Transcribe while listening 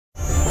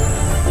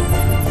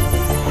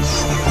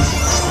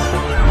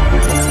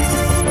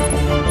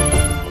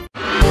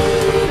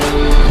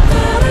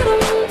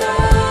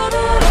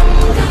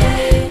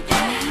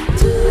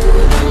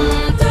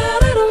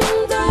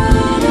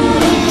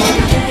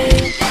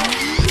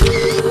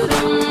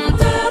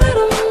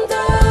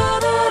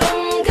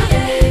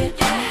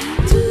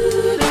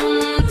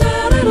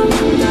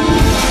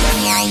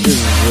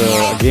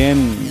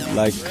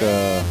like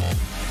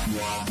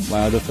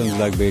my other films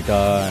like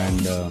Beta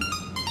and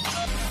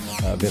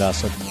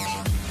Virasat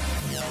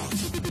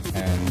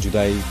and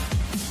Judai.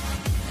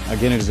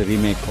 Again, it is a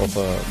remake of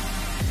a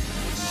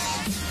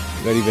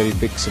very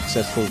big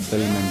successful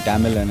film in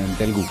Tamil and in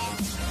Telugu.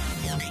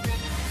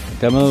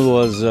 Tamil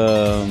was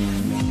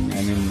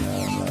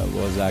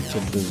was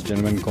acted, this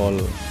gentleman called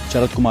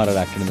Sharat Kumar had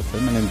acted in the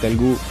film, and in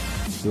Telugu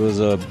there was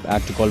an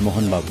actor called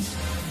Mohan Babu.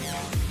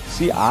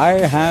 See,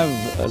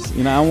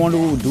 I want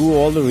to do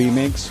all the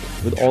remakes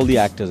with all the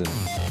actors in it.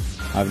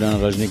 I've done a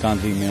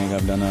Rajnikant remake,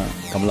 I've done a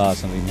Kamala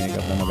Hassan remake,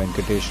 I've done a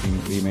Venkatesh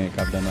remake,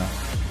 I've done a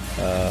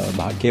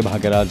K.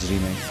 Bhagaraj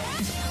remake.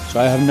 So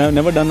I have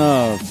never done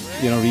a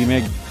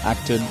remake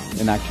enacted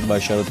by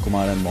Sharat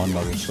Kumar and Mohan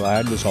Babu. So I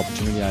had this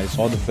opportunity. I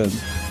saw the film.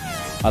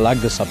 I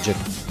liked the subject,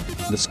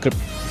 the script.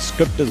 The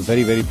script is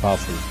very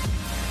powerful.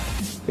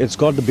 It's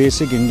got the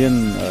basic Indian,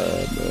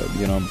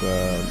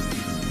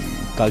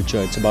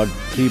 culture. It's about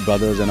three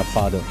brothers and a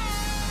father.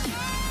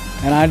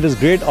 And I had this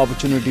great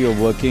opportunity of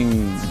working,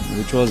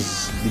 which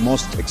was the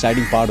most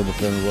exciting part of the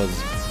film, was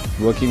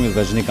working with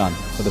Rajnikant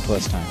for the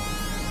first time.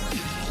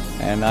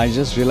 And I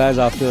just realized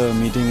after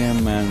meeting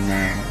him and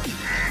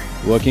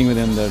working with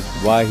him that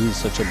why he's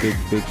such a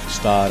big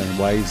star and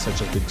why he's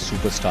such a big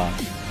superstar.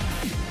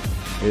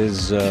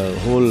 His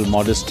whole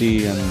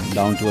modesty and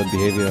down-to-earth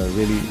behavior,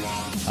 really,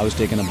 I was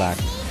taken aback.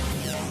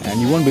 And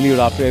you won't believe it,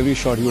 after every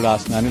shot he would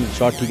ask me, Anil,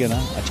 shot theek hai na?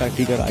 Acha,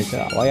 theek hai. I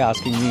said, why are you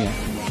asking me?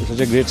 You're such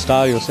a great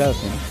star yourself.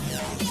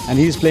 And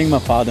he's playing my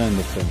father in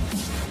the film.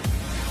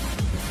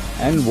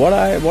 And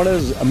what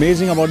is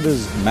amazing about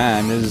this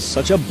man is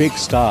such a big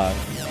star,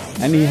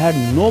 and he had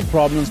no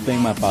problems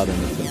playing my father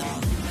in the film.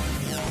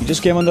 He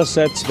just came on the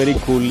sets very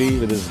coolly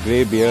with his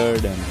grey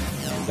beard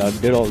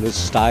and did all this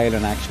style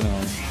and action and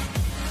all.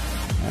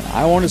 And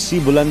I want to see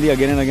Bulandi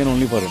again and again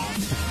only for him.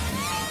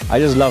 I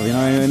just love,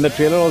 in the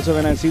trailer also,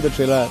 when I see the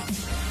trailer,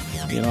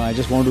 I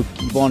just want to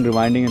keep on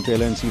rewinding in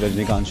trailer and see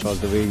Rajnikant shots,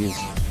 the way he's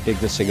take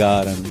the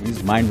cigar, and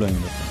he's mind-blowing.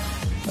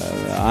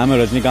 I'm a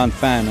Rajnikant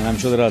fan, and I'm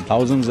sure there are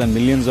thousands and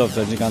millions of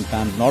Rajnikant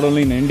fans, not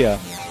only in India,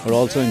 but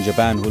also in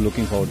Japan, who are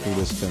looking forward to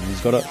this film.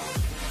 He's got a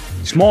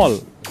small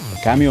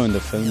cameo in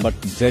the film, but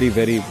very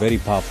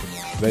powerful,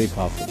 very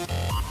powerful.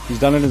 He's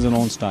done it in his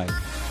own style.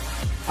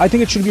 I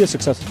think it should be a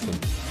successful film.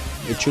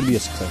 It should be a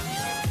success.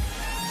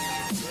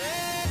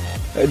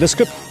 The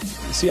script,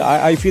 see,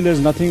 I feel there's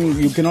nothing,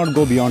 you cannot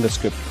go beyond a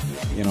script.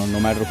 No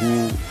matter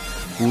who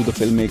the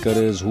filmmaker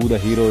is, who the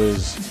hero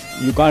is,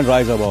 you can't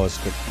rise above a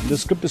script. The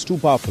script is too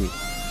powerful.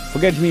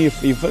 Forget me,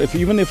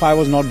 even if I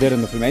was not there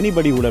in the film,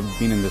 anybody would have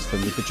been in this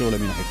film. The picture would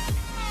have been a hit.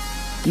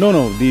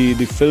 No, the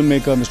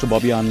filmmaker, Mr.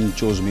 Bobby Anand,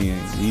 chose me.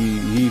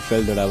 He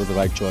felt that I was the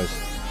right choice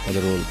for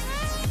the role.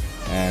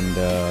 And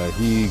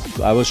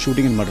I was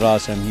shooting in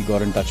Madras, and he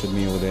got in touch with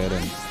me over there,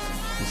 and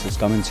he says,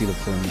 come and see the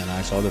film. And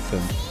I saw the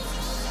film.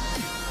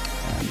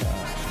 And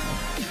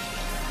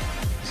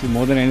see,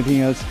 more than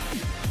anything else,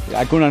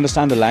 I couldn't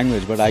understand the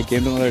language, but I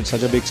came to know that it's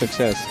such a big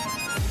success.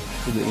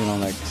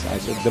 Like I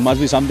said, there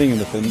must be something in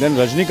the film. Then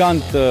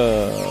Rajnikant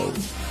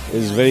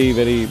is very,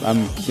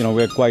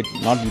 we're quite,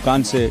 not, you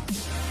can't say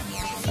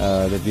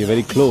that we're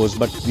very close,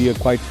 but we are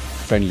quite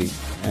friendly.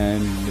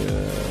 And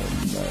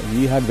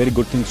he had very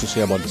good things to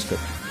say about the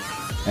script.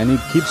 And he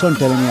keeps on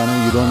telling me, I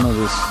know you don't know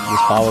this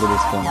power of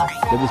this film.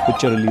 Let this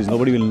picture release,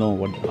 nobody will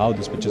know how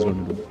this picture is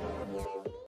going to do.